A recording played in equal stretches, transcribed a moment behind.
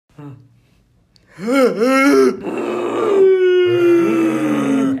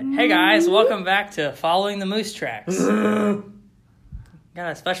Hey guys, welcome back to Following the Moose Tracks. Got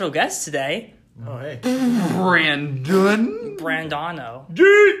a special guest today, Oh, hey. Brandano.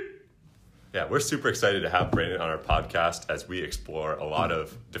 Yeah, we're super excited to have Brandon on our podcast as we explore a lot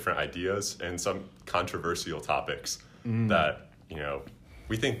of different ideas and some controversial topics that,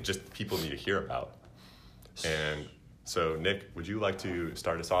 we think just people need to hear about. And so, Nick, would you like to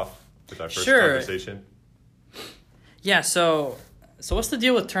start us off with our first conversation? Yeah, so what's the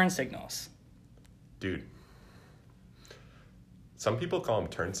deal with turn signals? Dude, some people call them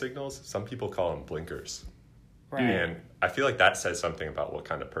turn signals, some people call them blinkers. Right. And I feel like that says something about what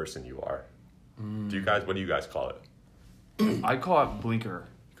kind of person you are. What do you guys call it? I call it blinker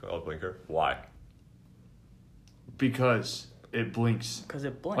You call it blinker? Why? because it blinks. Because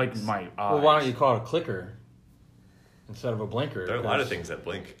it blinks. Like my eyes. Well, why don't you call it a clicker instead of a blinker? There are a lot of things that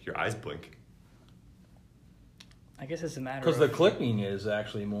blink. Your eyes blink. I guess it's a matter Because of... the clicking is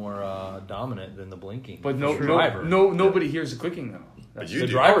actually more dominant than the blinking. But driver. nobody hears the clicking though. But The you do.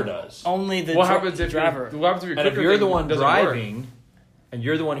 driver does. Only the What happens if driver. What happens if your And if clicker you're the thing one doesn't work? driving and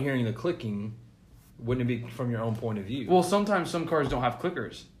you're the one hearing the clicking, wouldn't it be from your own point of view? Well, sometimes some cars don't have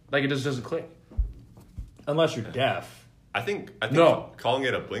clickers. Like it just doesn't click. Unless you're deaf. I think No. calling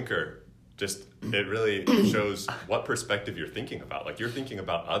it a blinker it really shows what perspective you're thinking about. Like you're thinking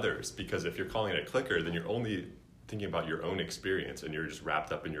about others, because if you're calling it a clicker, then you're only thinking about your own experience and you're just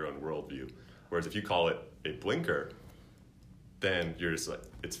wrapped up in your own worldview. Whereas if you call it a blinker, then you're just like,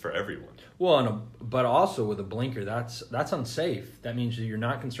 it's for everyone. Well, but also with a blinker, that's unsafe. That means that you're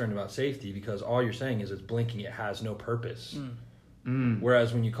not concerned about safety because all you're saying is it's blinking. It has no purpose.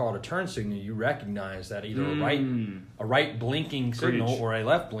 Whereas when you call it a turn signal, you recognize that either a right blinking signal Preach. or a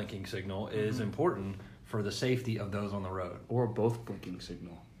left blinking signal is important for the safety of those on the road. Or both blinking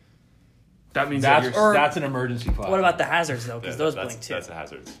signal. That means That's an emergency fire. What about the hazards, though? Because those that's, blink, too. That's a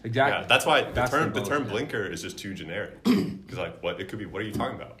hazard. Exactly. Yeah, that's why That's the term yeah. blinker is just too generic. Because what are you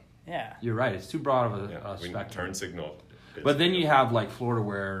talking about? Yeah. You're right. It's too broad of a We spectrum. turn signal. But then you have like Florida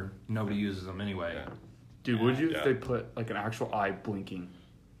where nobody uses them anyway. Yeah. Dude, would you Yeah. if they put like an actual eye blinking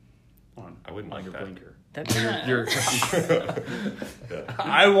on? I wouldn't on like your that. blinker. That's You're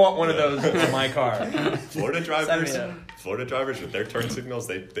I want one of those in my car. Florida Send me drivers with their turn signals,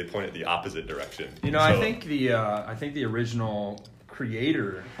 they point it the opposite direction. You know, I think the original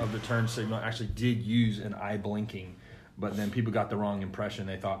creator of the turn signal actually did use an eye blinking, but then people got the wrong impression.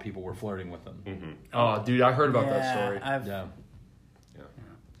 They thought people were flirting with them. Oh, dude, I heard about that story. Yeah.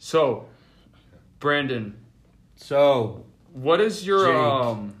 So, Brandon, So what is your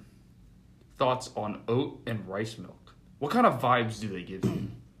Jake. thoughts on oat and rice milk? What kind of vibes do they give you?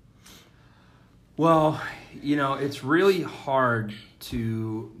 Well, it's really hard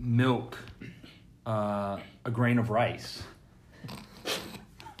to milk a grain of rice.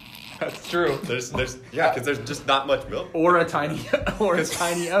 That's true. because there's just not much milk. Or a tiny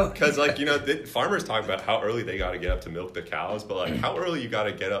oat. Because farmers talk about how early they got to get up to milk the cows, but like how early you got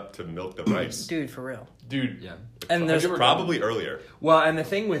to get up to milk the rice. Dude, for real. Dude, Yeah. And there's Probably earlier. Well, and the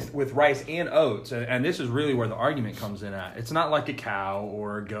thing with rice and oats, and this is really where the argument comes in at, it's not like a cow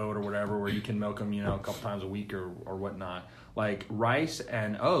or a goat or whatever where you can milk them, a couple times a week or whatnot. Like rice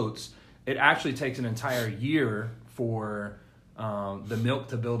and oats, it actually takes an entire year for the milk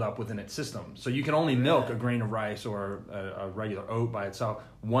to build up within its system. So you can only milk a grain of rice or a regular oat by itself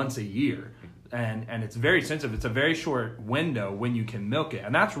once a year. And it's very sensitive. It's a very short window when you can milk it.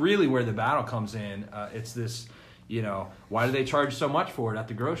 And that's really where the battle comes in. It's this, why do they charge so much for it at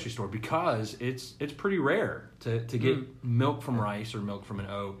the grocery store? Because it's pretty rare to get milk from rice or milk from an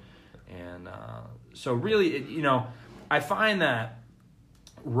oat. And so really, I find that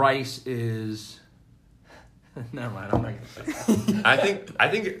rice is... Never mind, I'm not going to say that. I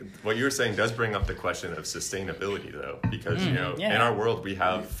think what you're saying does bring up the question of sustainability, though, because in our world we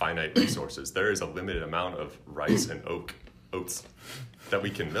have finite resources. There is a limited amount of rice and oats that we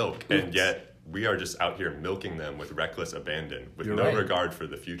can milk, and yet we are just out here milking them with reckless abandon, with You're no right. regard for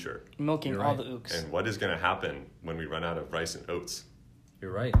the future. Milking You're all right. the ooks. And what is going to happen when we run out of rice and oats?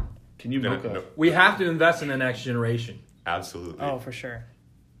 You're right. can you milk a... We have to invest in the next generation. Absolutely. Oh, for sure.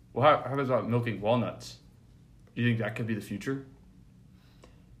 Well, how about milking walnuts? You think that could be the future?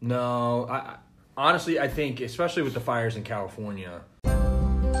 No, honestly, I think, especially with the fires in California,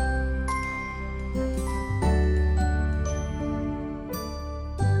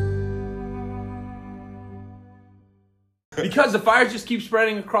 because the fires just keep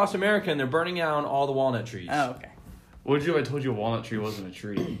spreading across America and they're burning down all the walnut trees. Oh, okay. What would you if I told you a walnut tree wasn't a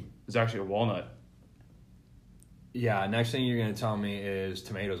tree? It's actually a walnut. Yeah, next thing you're going to tell me is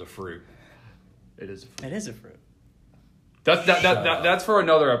tomatoes a fruit. It is. It is a fruit. That's for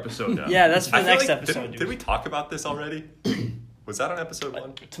another episode. Now. Yeah, that's for the I feel next like, episode. did we talk about this already? Was that on episode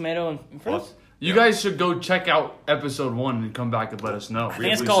 1? Tomato and fruit? Well, You guys should go check out episode 1 and come back and let us know. I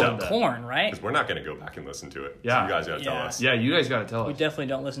think it's We called said that. corn, right? Because we're not going to go back and listen to it. Yeah. So you guys got to tell Yeah. us. Yeah, you guys got to tell We us. definitely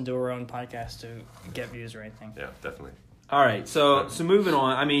don't listen to our own podcast to get views or anything. Yeah, definitely. All right, so moving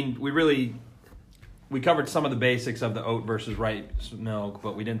on. I mean, we covered some of the basics of the oat versus rice milk,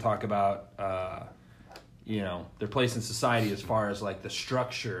 but we didn't talk about their place in society as far as like the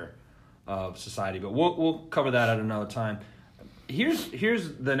structure of society. But we'll cover that at another time.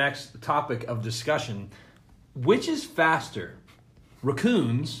 Here's the next topic of discussion: which is faster,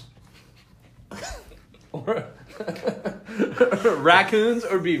 raccoons or raccoons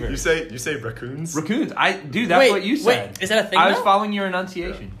or beavers? You say raccoons? Raccoons. That's Wait, what you said. is that a thing I was now? following your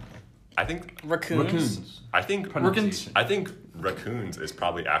enunciation. I think Raccoons. I think Pronunciation. I think raccoons is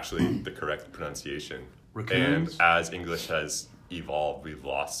probably actually the correct pronunciation. Raccoons? And as English has evolved, we've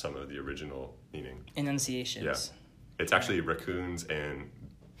lost some of the original meaning. Enunciations. Yeah. It's actually raccoons and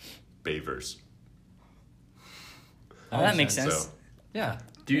beavers. Oh, that makes So, sense. Yeah.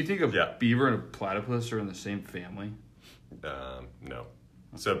 Do you think a Yeah. beaver and a platypus are in the same family? no.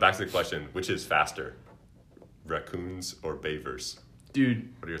 So back to the question, which is faster? Raccoons or beavers? Dude,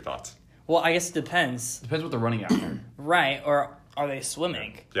 What are your thoughts? Well, I guess it depends. depends what they're running after. Right, or are they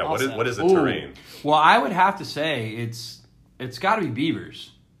swimming? Yeah, also? what is the Ooh. terrain? Well, I would have to say it's got to be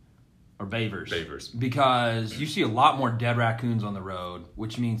beavers or beavers. Beavers. Because you see a lot more dead raccoons on the road,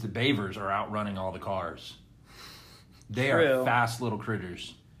 which means the beavers are outrunning all the cars. They True. are fast little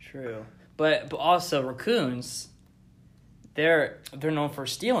critters. True, but also raccoons, they're known for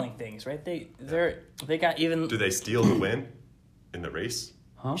stealing things, right? They got even. Do they steal the win in the race?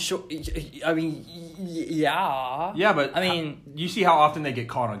 Sure, I mean, yeah. Yeah, but I mean, you see how often they get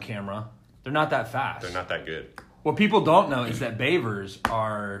caught on camera. They're not that fast. They're not that good. What people don't know is that beavers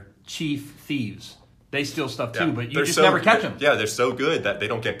are chief thieves. They steal stuff too, Yeah. but you They're just so never catch good- them. Yeah, they're so good that they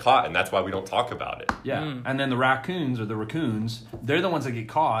don't get caught, and that's why we don't talk about it. Yeah, and then the raccoons or the raccoons, they're the ones that get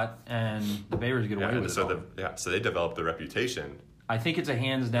caught, and the beavers get away Yeah, with so it. all. so they develop the reputation. I think it's a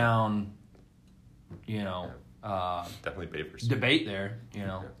hands down, Definitely beavers. debate there.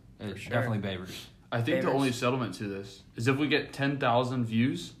 It's sure. definitely beavers. I think the Beavers. only settlement to this is if we get 10,000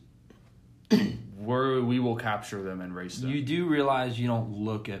 views, we will capture them and race them. You do realize you don't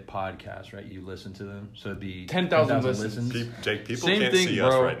look at podcasts, right? You listen to them, so it'd be 10,000 listens. Jake, people Same can't thing, see bro.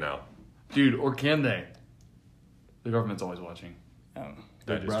 us right now. Dude, or can they? The government's always watching. That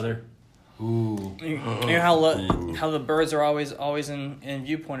Big is brother. Ooh. you know how the birds are always in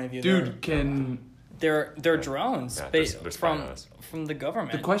viewpoint of you. Dude, can... they're drones Yeah, based they're spying on from us. from the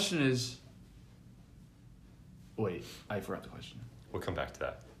government. The question is... Wait, I forgot the question. We'll come back to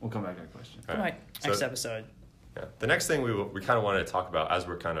that. We'll come back to that question. All Come right. back next episode. Yeah. The next thing we kind of wanted to talk about as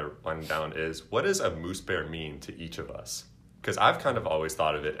we're kind of winding down is what does a moose bear mean to each of us? Because I've kind of always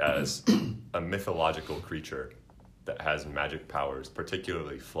thought of it as a mythological creature that has magic powers,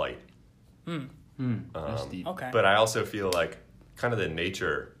 particularly flight. That's deep. Okay. But I also feel like kind of the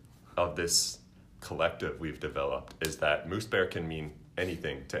nature of this collective we've developed is that moose bear can mean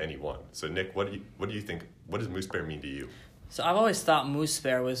anything to anyone. So Nick, what do you think? What does moose bear mean to you? So I've always thought moose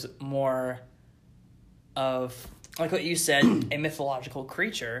bear was more of, like what you said, a mythological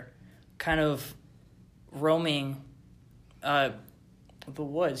creature, kind of roaming the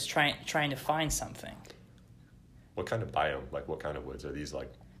woods, trying to find something. What kind of biome? Like what kind of woods are these?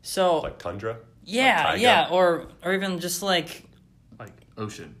 Like So tundra? yeah, Like taiga? yeah, or even just like Like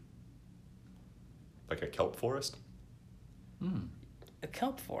ocean. Like a kelp forest? a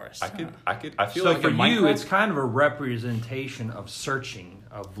kelp forest. I feel So like for in you, Minecraft- it's kind of a representation of searching,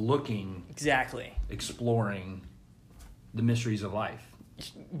 of looking, Exactly. exploring the mysteries of life.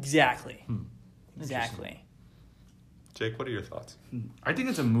 Exactly. Exactly. Jake, what are your thoughts? I think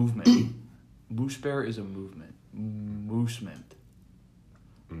it's a movement. Moose bear is a movement. Moosement.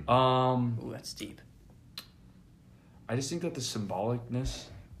 Ooh, that's deep. I just think that the symbolicness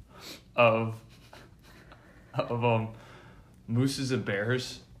of mooses and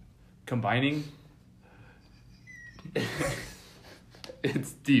bears combining,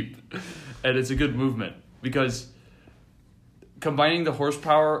 it's deep, and it's a good movement because combining the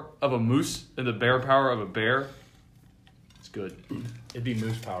horsepower of a moose and the bear power of a bear, it's good. It'd be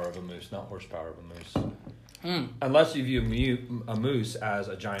moose power of a moose, not horsepower of a moose. Unless you view a moose as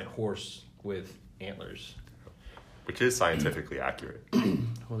a giant horse with antlers. Which is scientifically accurate.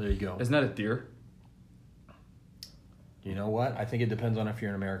 Well, there you go. Isn't that a deer? You know what? I think it depends on if you're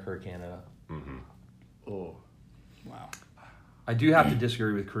in America or Canada. Oh, Wow. I do have to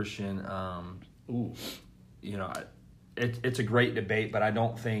disagree with Christian. Ooh. You know, it's a great debate, but I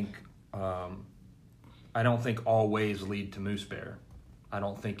don't think all ways lead to Moose Bear. I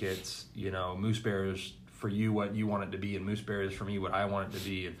don't think it's, you know, Moose Bear is for you what you want it to be, and Moose Bear is for me what I want it to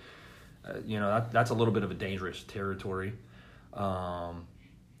be. And you know, that's a little bit of a dangerous territory. I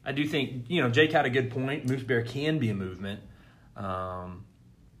do think, you know, Jake had a good point. Moose Bear can be a movement,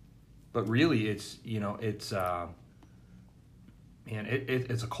 but really, it's, you know, it's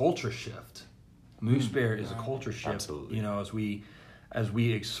it's a culture shift. Moose Bear is a culture shift. Absolutely. You know, as we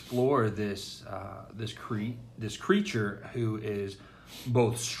explore this creature who is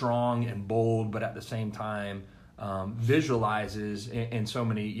both strong and bold, but at the same time visualizes in so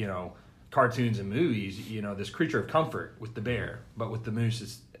many, you know, cartoons and movies, you know, this creature of comfort with the bear, but with the moose,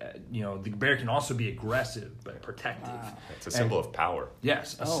 it's, you know, the bear can also be aggressive but protective. Wow. It's a symbol of power.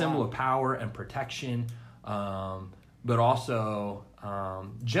 Yes, a symbol of power and protection, but also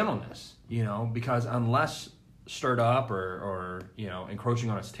gentleness, you know, because unless stirred up or, you know, encroaching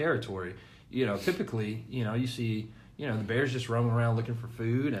on its territory, you know, typically, you know, you see, you know, the bear's just roaming around looking for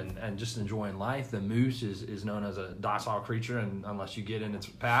food and just enjoying life. The moose is known as a docile creature, and unless you get in its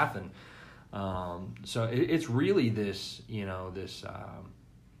path. And so it's really this, you know, this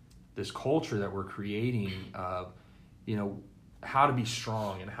culture that we're creating of, you know, how to be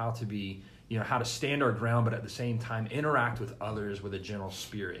strong and how to be, you know, how to stand our ground, but at the same time interact with others with a gentle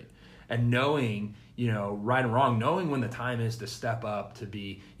spirit. And knowing, you know, right and wrong, knowing when the time is to step up to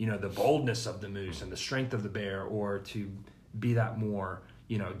be, you know, the boldness of the moose and the strength of the bear, or to be that more,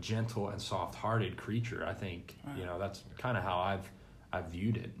 you know, gentle and soft-hearted creature. I think, you know, that's kind of how I've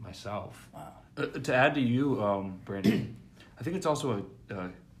viewed it myself. Wow. To add to you, Brandon, I think it's also a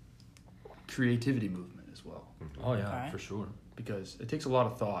creativity movement as well, Oh yeah, Okay. for sure. because it takes a lot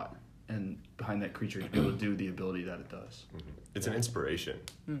of thought and behind that creature to be able to do the ability that it does. It's an inspiration.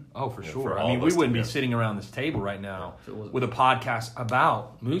 Oh, for Yeah, sure. for I all mean, of we us to wouldn't be know. sitting around this table right now If it wasn't- with a podcast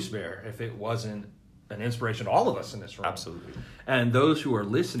about Moose Bear if it wasn't an inspiration to all of us in this room. Absolutely. And those who are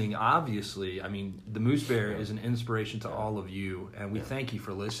listening, obviously, I mean, the Moose Bear is an inspiration to all of you, and we thank you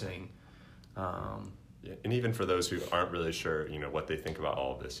for listening. Yeah, and even for those who aren't really sure, you know, what they think about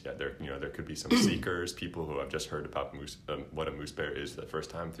all of this, there could be some seekers, people who have just heard about what a moose bear is for the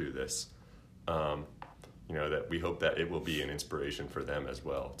first time through this. You know, that we hope that it will be an inspiration for them as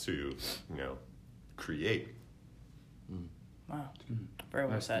well to, you know, create. Wow. Very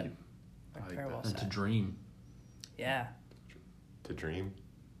well That's said. deep. I like Very that. well And to said. dream. Yeah. To dream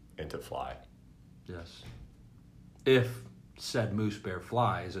and to fly. Yes. If said Moose Bear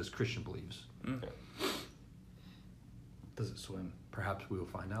flies, as Christian believes, Does it swim perhaps we will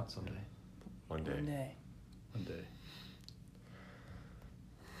find out someday. One day. One day. one day?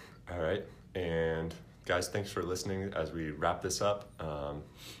 All right. And guys, thanks for listening as we wrap this up.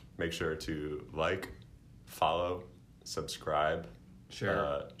 Make sure to like, follow, subscribe,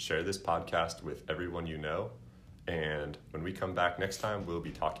 share this podcast with everyone you know. And when we come back next time, we'll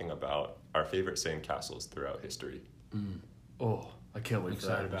be talking about our favorite sandcastles throughout history. Oh, I can't wait for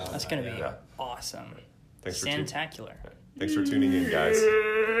that. Excited about That's going to be Yeah. awesome. Thanks for Santacular. Thanks for tuning in, guys.